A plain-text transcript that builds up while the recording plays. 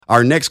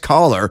Our next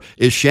caller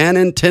is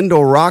Shannon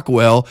Tyndall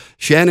Rockwell.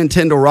 Shannon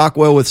Tyndall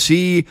Rockwell with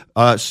CBRE,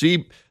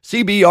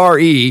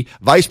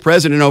 Vice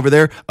President over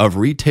there of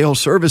Retail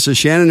Services.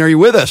 Shannon, are you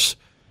with us?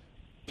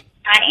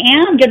 I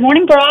am. Good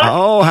morning, Brock.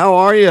 Oh, how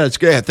are you? It's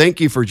good. Thank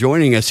you for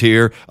joining us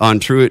here on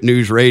TRUITT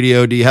News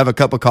Radio. Do you have a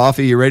cup of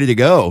coffee? You ready to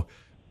go?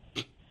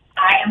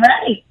 I am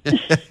ready.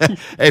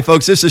 Hey,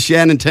 folks, this is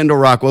Shannon Tyndall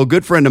Rockwell,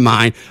 good friend of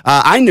mine.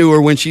 I knew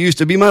her when she used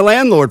to be my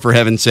landlord, for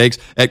heaven's sakes,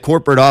 at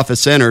Corporate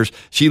Office Centers.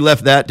 She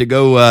left that to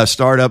go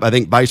start up, I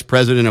think, Vice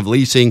President of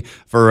Leasing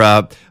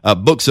for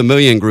Books A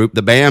Million Group,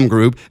 the BAM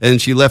Group, and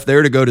she left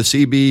there to go to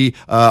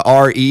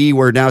CBRE,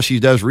 where now she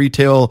does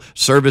retail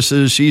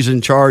services. She's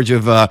in charge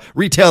of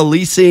retail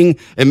leasing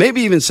and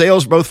maybe even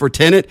sales, both for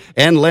tenant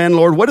and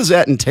landlord. What does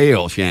that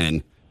entail,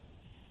 Shannon?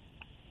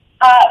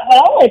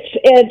 Well,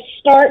 it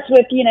starts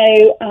with,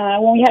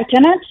 when we have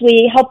tenants,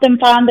 we help them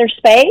find their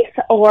space,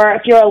 or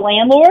if you're a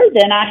landlord,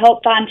 then I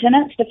help find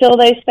tenants to fill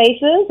those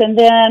spaces. And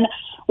then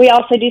we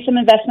also do some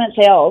investment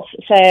sales.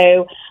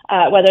 So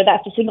whether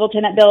that's a single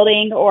tenant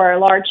building or a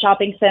large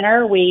shopping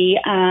center, we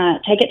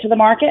take it to the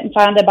market and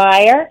find a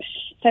buyer.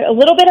 So a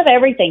little bit of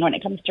everything when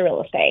it comes to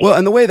real estate. Well,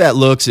 and the way that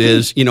looks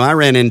is, I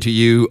ran into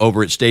you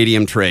over at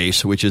Stadium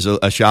Trace, which is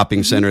a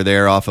shopping center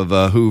there off of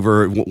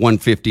Hoover,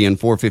 150 and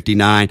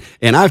 459.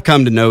 And I've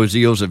come to know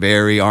Zeal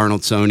Zaveri,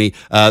 Arnold Sony.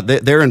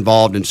 They're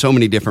involved in so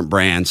many different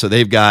brands. So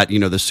they've got,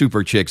 the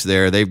Super Chicks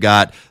there. They've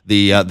got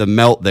the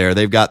Melt there.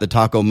 They've got the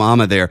Taco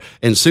Mama there.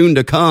 And soon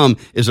to come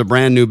is a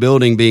brand new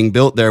building being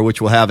built there, which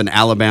will have an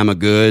Alabama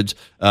Goods,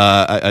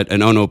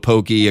 an Ono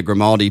Poke, a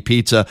Grimaldi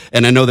Pizza.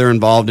 And I know they're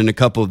involved in a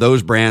couple of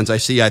those brands.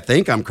 I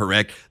think I'm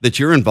correct that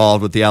you're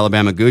involved with the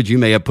Alabama Goods. You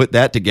may have put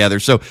that together.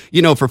 So,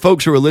 for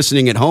folks who are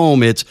listening at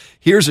home,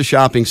 here's a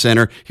shopping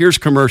center, here's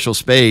commercial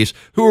space.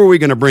 Who are we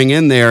going to bring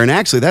in there? And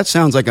actually, that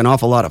sounds like an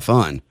awful lot of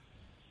fun.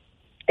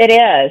 It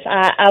is.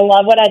 I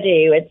love what I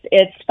do.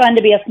 It's fun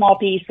to be a small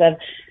piece of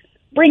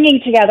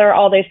bringing together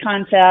all those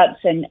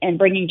concepts and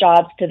bringing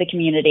jobs to the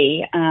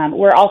community.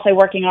 We're also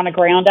working on a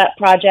ground-up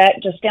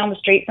project just down the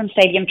street from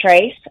Stadium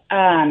Trace.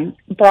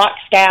 Brock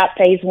Scat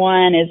Phase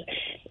 1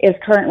 is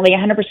currently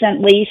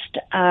 100% leased.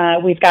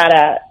 We've got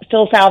a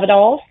Phil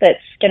Salvador's that's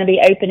going to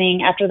be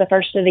opening after the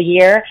first of the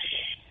year.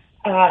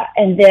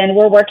 And then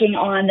we're working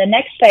on the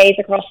next phase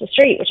across the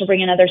street, which will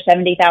bring another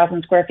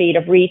 70,000 square feet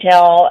of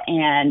retail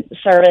and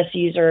service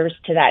users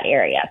to that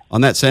area. On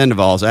that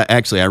Sandoval's,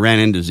 I ran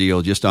into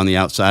Zeal just on the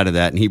outside of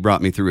that, and he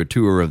brought me through a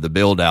tour of the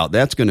build-out.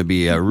 That's going to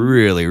be a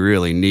really,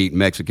 really neat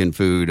Mexican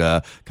food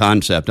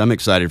concept. I'm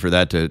excited for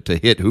that to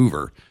hit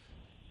Hoover.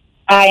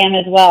 I am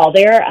as well.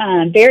 They're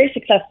very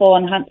successful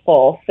in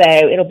Huntsville, so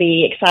it'll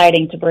be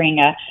exciting to bring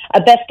a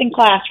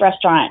best-in-class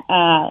restaurant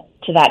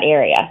to that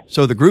area.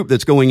 So the group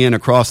that's going in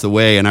across the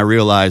way, and I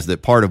realize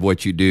that part of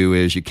what you do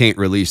is you can't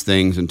release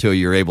things until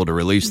you're able to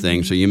release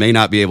things, so you may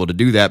not be able to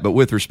do that, but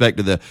with respect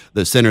to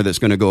the center that's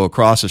going to go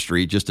across the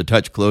street, just a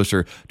touch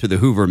closer to the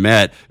Hoover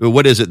Met,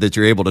 what is it that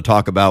you're able to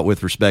talk about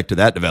with respect to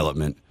that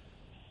development?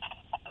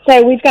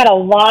 So we've got a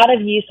lot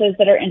of uses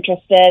that are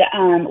interested.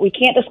 We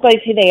can't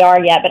disclose who they are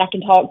yet, but I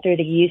can talk through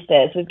the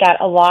uses. We've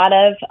got a lot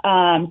of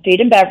food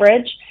and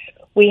beverage.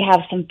 We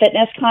have some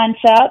fitness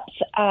concepts.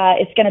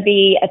 It's going to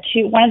be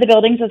one of the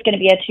buildings is going to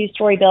be a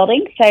 2-story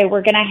building. So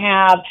we're going to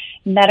have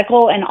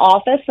medical and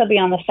office. They'll be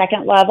on the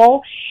second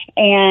level.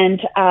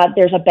 And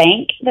there's a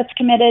bank that's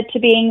committed to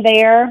being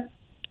there.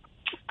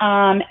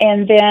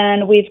 And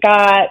then we've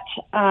got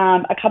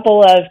a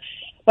couple of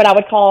what I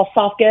would call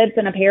soft goods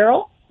and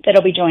apparel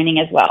that'll be joining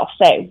as well.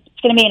 So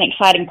it's going to be an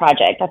exciting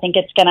project. I think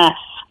it's going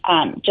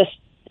to just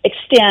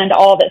extend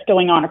all that's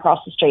going on across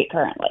the street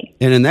currently.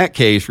 And in that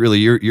case, really,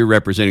 you're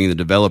representing the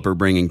developer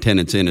bringing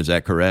tenants in. Is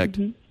that correct?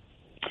 Mm-hmm.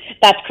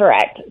 That's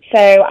correct. So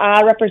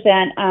I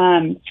represent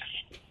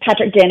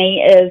Patrick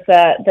Denny is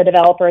the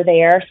developer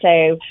there.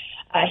 So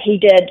he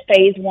did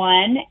Phase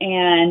 1,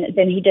 and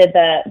then he did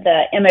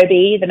the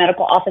MOB, the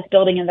medical office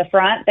building in the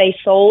front. They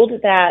sold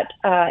that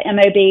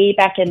MOB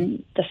back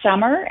in the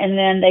summer, and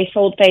then they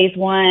sold Phase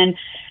 1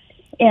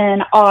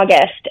 in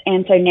August,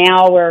 and so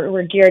now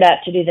we're geared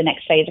up to do the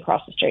next phase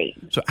across the street.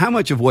 So how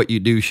much of what you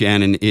do,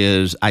 Shannon,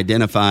 is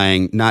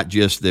identifying not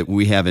just that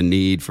we have a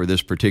need for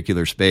this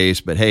particular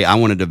space, but hey, I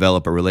want to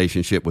develop a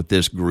relationship with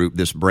this group,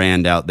 this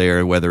brand out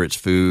there, whether it's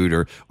food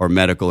or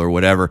medical or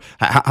whatever.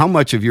 How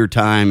much of your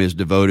time is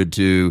devoted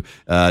to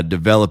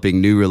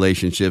developing new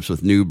relationships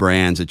with new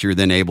brands that you're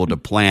then able to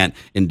plant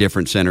in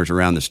different centers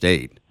around the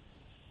state?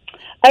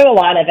 Oh, a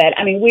lot of it.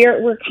 I mean,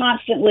 we're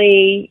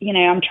constantly,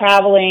 I'm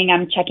traveling,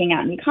 I'm checking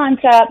out new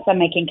concepts, I'm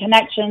making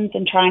connections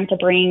and trying to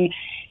bring,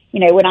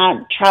 when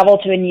I travel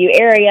to a new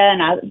area and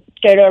I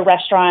go to a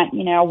restaurant,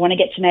 I want to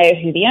get to know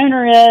who the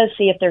owner is,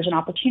 see if there's an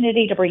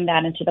opportunity to bring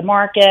that into the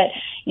market.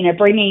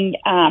 Bringing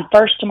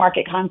first to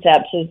market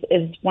concepts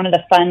is one of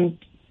the fun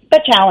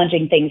but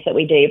challenging things that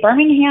we do.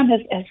 Birmingham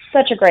has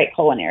such a great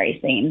culinary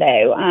scene,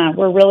 though.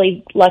 We're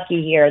really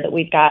lucky here that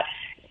we've got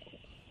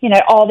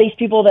all these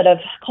people that have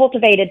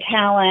cultivated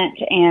talent.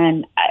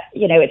 And,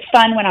 it's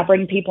fun when I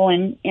bring people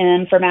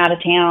in from out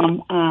of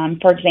town.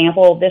 For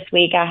example, this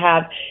week I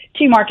have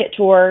 2 market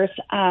tours,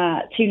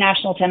 2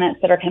 national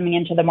tenants that are coming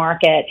into the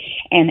market,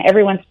 and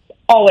everyone's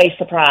always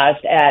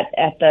surprised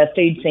at the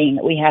food scene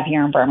that we have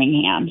here in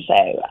Birmingham.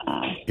 So,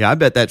 I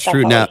bet that's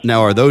true.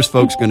 Now, are those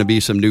folks going to be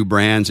some new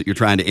brands that you're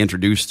trying to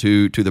introduce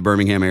to the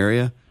Birmingham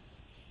area?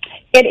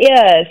 It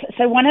is.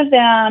 So one of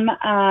them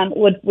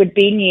would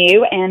be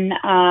new, and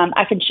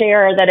I can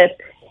share that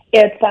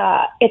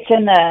it's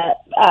in the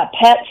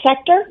pet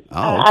sector.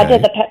 Oh, okay. I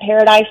did the Pet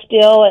Paradise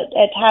deal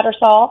at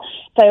Tattersall,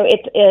 so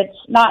it's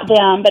not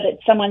them, but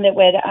it's someone that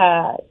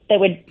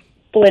would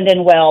blend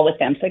in well with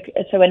them.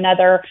 So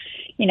another,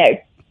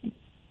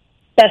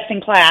 best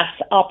in class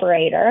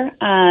operator.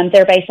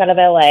 They're based out of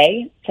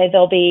LA, so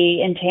they'll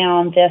be in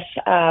town this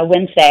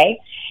Wednesday,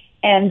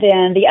 and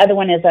then the other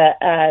one is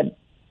a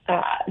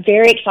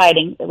very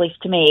exciting, at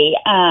least to me,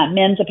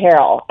 men's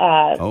apparel.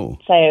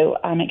 So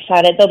I'm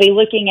excited. They'll be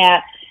looking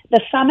at the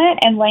Summit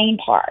and Lane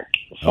Park.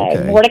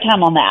 So more to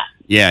come on that.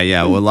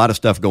 Yeah. Well, a lot of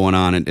stuff going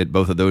on at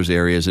both of those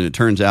areas, and it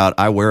turns out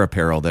I wear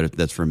apparel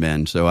that's for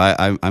men, so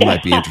I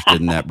might be interested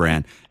in that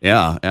brand.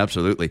 Yeah,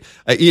 absolutely.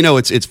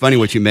 It's funny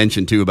what you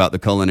mentioned too about the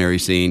culinary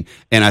scene,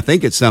 and I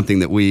think it's something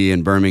that we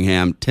in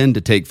Birmingham tend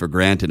to take for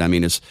granted. I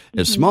mean, as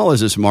small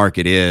as this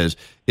market is,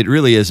 it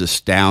really is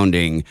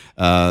astounding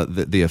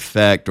the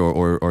effect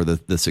or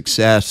the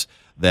success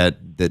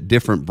that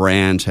different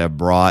brands have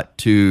brought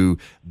to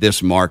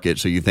this market.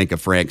 So you think of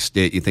Frank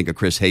Stitt, you think of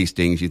Chris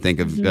Hastings, you think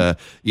of,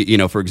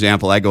 for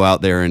example, I go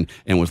out there and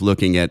was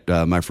looking at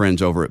my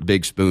friends over at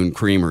Big Spoon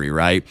Creamery,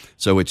 right?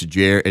 So it's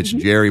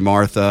Jerry,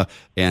 Martha,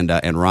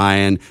 and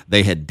Ryan.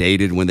 They had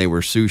dated when they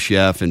were sous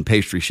chef and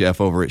pastry chef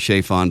over at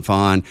Chez Fon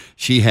Fon.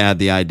 She had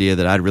the idea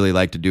that I'd really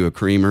like to do a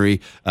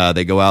creamery.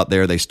 They go out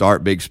there, they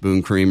start Big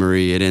Spoon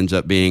Creamery. It ends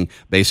up being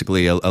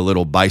basically a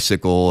little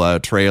bicycle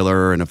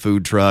trailer and a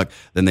food truck.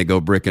 Then they go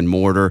brick and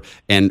mortar.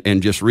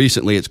 And just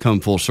recently it's come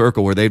full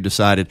circle where they've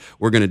decided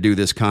we're going to do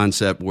this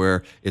concept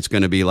where it's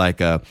going to be like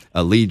a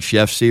lead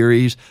chef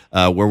series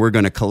where we're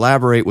going to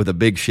collaborate with a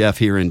big chef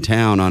here in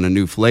town on a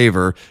new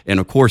flavor. And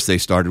of course they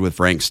started with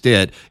Frank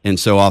Stitt. And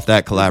so off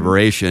that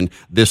collaboration,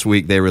 this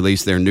week they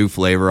released their new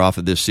flavor off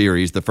of this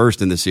series, the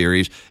first in the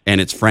series, and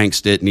it's Frank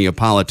Stitt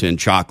Neapolitan,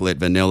 chocolate,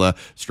 vanilla,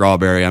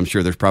 strawberry. I'm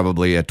sure there's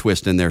probably a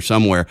twist in there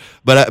somewhere.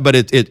 But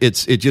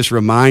it just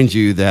reminds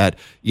you that,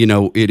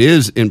 it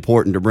is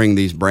important to bring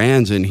these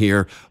brands in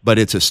here, but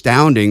it's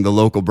astounding the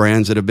local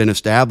brands that have been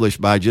established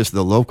by just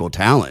the local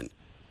talent.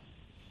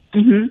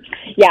 Mm-hmm.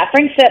 Yeah,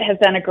 Frank Stitt has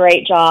done a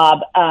great job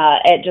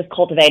at just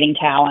cultivating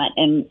talent,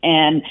 and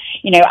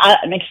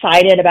I'm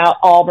excited about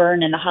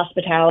Auburn and the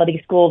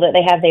hospitality school that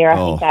they have there. I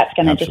think that's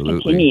going to just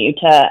continue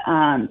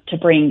to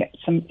bring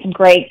some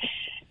great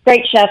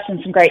chefs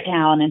and some great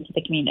talent into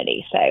the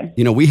community. So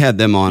we had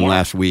them on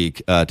last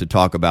week to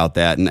talk about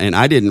that, and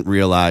I didn't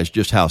realize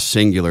just how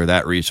singular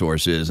that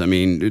resource is. I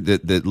mean,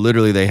 that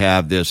literally they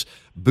have this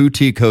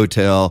boutique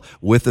hotel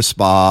with a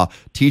spa,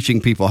 teaching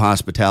people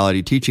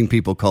hospitality, teaching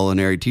people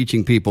culinary,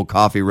 teaching people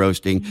coffee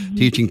roasting,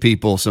 teaching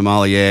people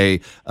sommelier,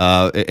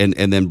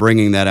 and then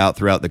bringing that out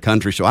throughout the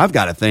country. So I've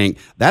got to think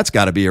that's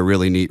got to be a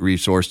really neat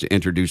resource to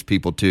introduce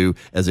people to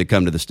as they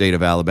come to the state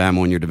of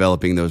Alabama when you're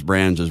developing those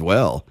brands as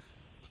well.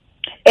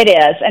 It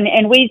is,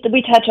 and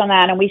we touch on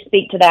that and we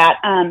speak to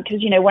that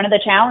because one of the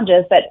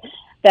challenges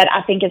that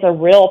I think is a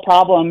real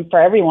problem for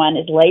everyone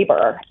is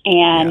labor,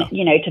 and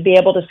to be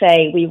able to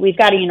say we've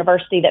got a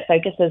university that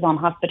focuses on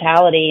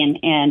hospitality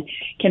and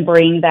can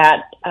bring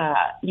that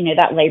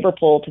that labor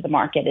pool to the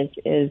market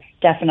is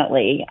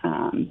definitely.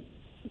 And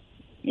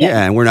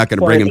we're not going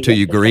to bring them to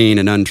you green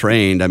and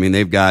untrained. I mean,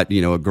 they've got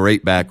a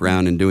great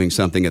background in doing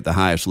something at the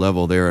highest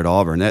level there at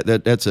Auburn.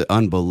 That's an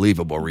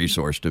unbelievable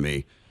resource to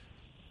me.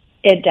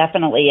 It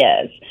definitely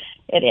is.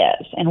 It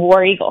is. And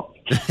War Eagle.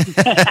 I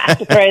have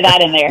to throw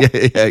that in there.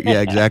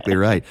 Yeah, exactly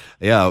right.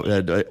 Yeah.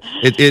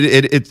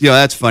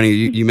 That's funny.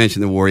 You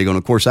mentioned the War Eagle. And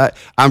of course,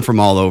 I'm from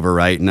all over,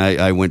 right? And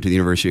I went to the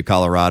University of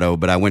Colorado,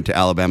 but I went to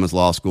Alabama's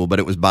law school, but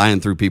it was by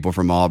and through people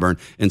from Auburn.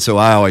 And so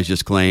I always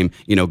just claim,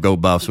 go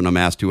Buffs when I'm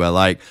asked who I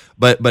like.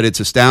 But it's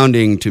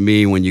astounding to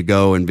me when you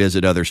go and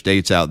visit other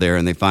states out there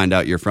and they find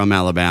out you're from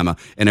Alabama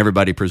and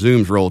everybody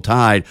presumes Roll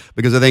Tide,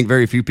 because I think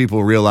very few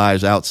people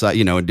realize outside,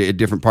 in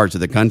different parts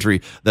of the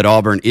country that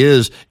Auburn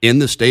is in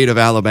the state of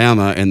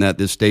Alabama and that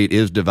this state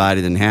is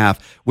divided in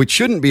half, which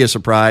shouldn't be a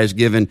surprise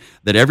given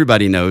that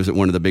everybody knows that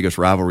one of the biggest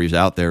rivalries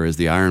out there is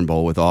the Iron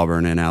Bowl with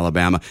Auburn and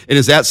Alabama. And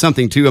is that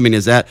something too? I mean,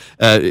 is that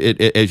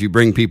as you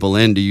bring people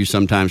in, do you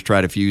sometimes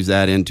try to fuse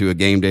that into a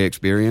game day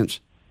experience?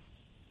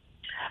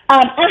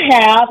 I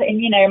have,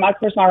 and of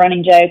course, my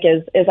running joke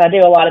is I do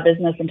a lot of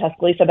business in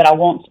Tuscaloosa, but I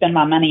won't spend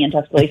my money in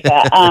Tuscaloosa.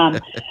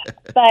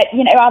 But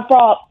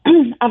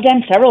I've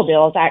done several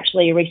deals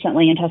actually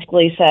recently in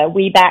Tuscaloosa.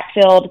 We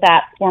backfilled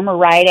that former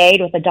Rite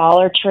Aid with a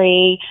Dollar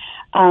Tree.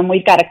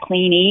 We've got a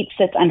Clean Eats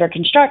that's under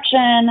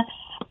construction.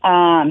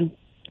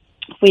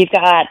 We've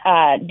got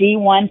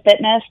D1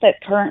 Fitness that's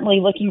currently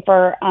looking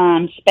for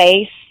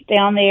space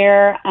down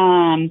there.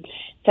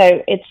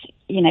 So it's,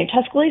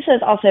 Tuscaloosa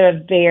is also a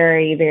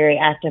very, very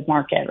active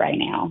market right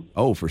now.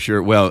 Oh, for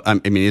sure. Well, I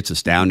mean, it's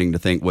astounding to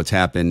think what's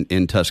happened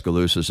in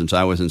Tuscaloosa since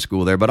I was in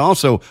school there, but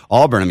also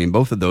Auburn. I mean,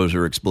 both of those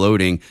are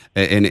exploding,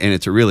 and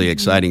it's a really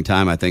exciting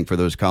time, I think, for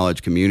those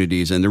college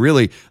communities. And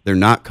they're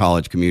not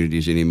college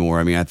communities anymore.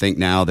 I mean, I think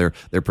now they're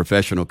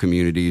professional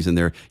communities, and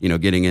they're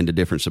getting into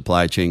different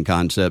supply chain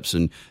concepts,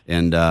 and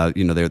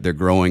they're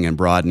growing and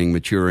broadening,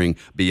 maturing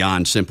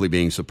beyond simply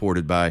being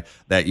supported by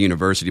that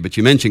university. But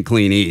you mentioned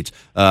Clean Eats.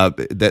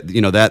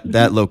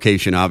 That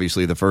location,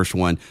 obviously, the first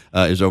one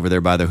is over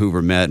there by the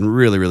Hoover Met, and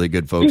really, really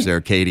good folks there,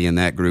 Katie and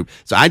that group.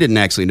 So I didn't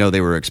actually know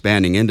they were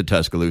expanding into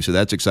Tuscaloosa.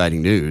 That's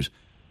exciting news.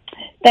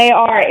 They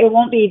are. It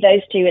won't be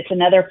those two. It's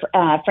another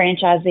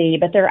franchisee,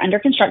 but they're under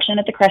construction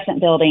at the Crescent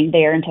Building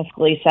there in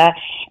Tuscaloosa,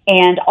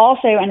 and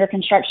also under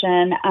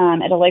construction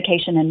at a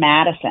location in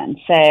Madison.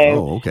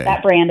 So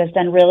that brand has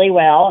done really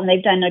well, and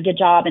they've done a good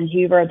job in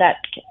Hoover.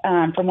 That,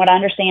 from what I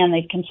understand,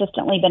 they've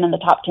consistently been in the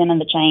top 10 in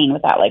the chain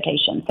with that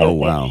location.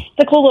 So it's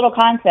a cool little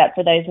concept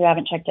for those who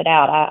haven't checked it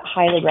out. I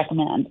highly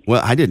recommend.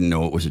 Well, I didn't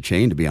know it was a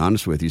chain, to be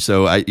honest with you.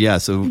 So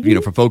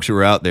for folks who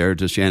are out there,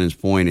 to Shannon's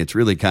point, it's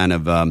really kind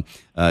of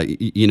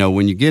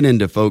when you get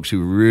into folks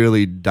who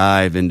really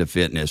dive into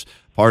fitness,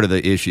 part of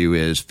the issue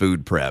is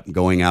food prep,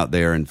 going out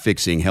there and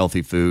fixing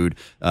healthy food,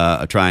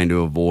 trying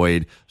to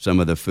avoid some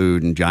of the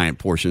food and giant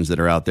portions that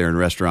are out there in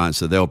restaurants.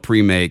 So they'll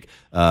pre-make,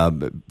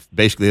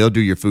 basically they'll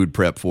do your food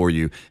prep for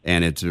you,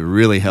 and it's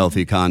really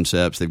healthy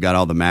concepts. They've got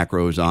all the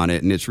macros on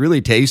it, and it's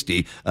really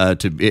tasty.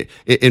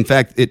 In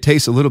fact, it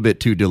tastes a little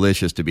bit too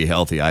delicious to be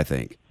healthy, I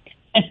think.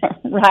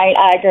 Right,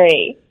 I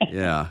agree.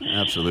 Yeah,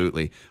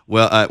 absolutely.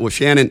 Well,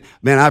 Shannon,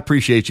 man, I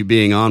appreciate you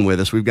being on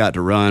with us. We've got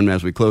to run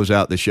as we close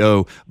out the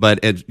show,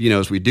 but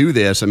as we do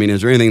this, I mean,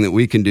 is there anything that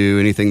we can do,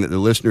 anything that the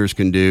listeners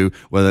can do,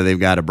 whether they've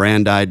got a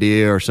brand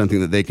idea or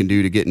something that they can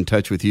do to get in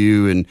touch with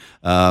you and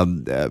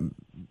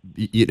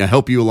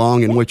help you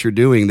along in what you're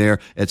doing there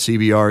at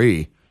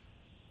CBRE?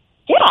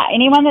 Yeah,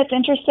 anyone that's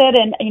interested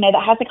in,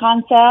 that has a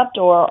concept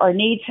or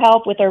needs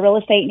help with their real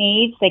estate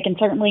needs, they can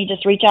certainly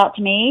just reach out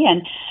to me,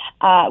 and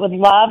would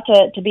love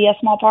to be a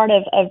small part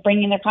of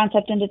bringing their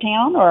concept into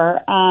town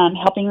or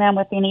helping them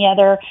with any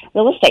other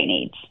real estate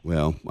needs.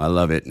 Well, I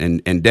love it,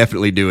 and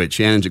definitely do it.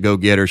 Shannon's a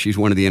go-getter. She's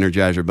one of the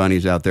Energizer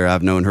bunnies out there.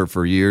 I've known her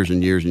for years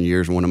and years and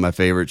years, one of my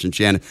favorites. And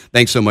Shannon,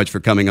 thanks so much for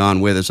coming on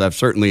with us. I've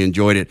certainly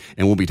enjoyed it,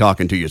 and we'll be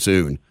talking to you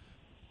soon.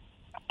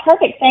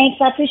 Perfect. Thanks.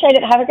 I appreciate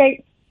it. Have a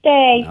great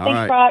day. All Thanks,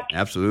 right. Brock.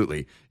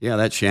 Absolutely. Yeah,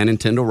 that's Shannon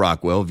Tyndall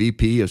Rockwell,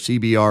 VP of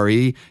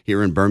CBRE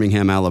here in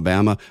Birmingham,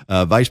 Alabama.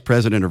 Vice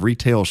President of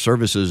Retail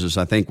Services is,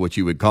 I think, what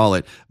you would call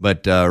it,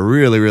 but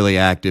really, really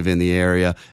active in the area.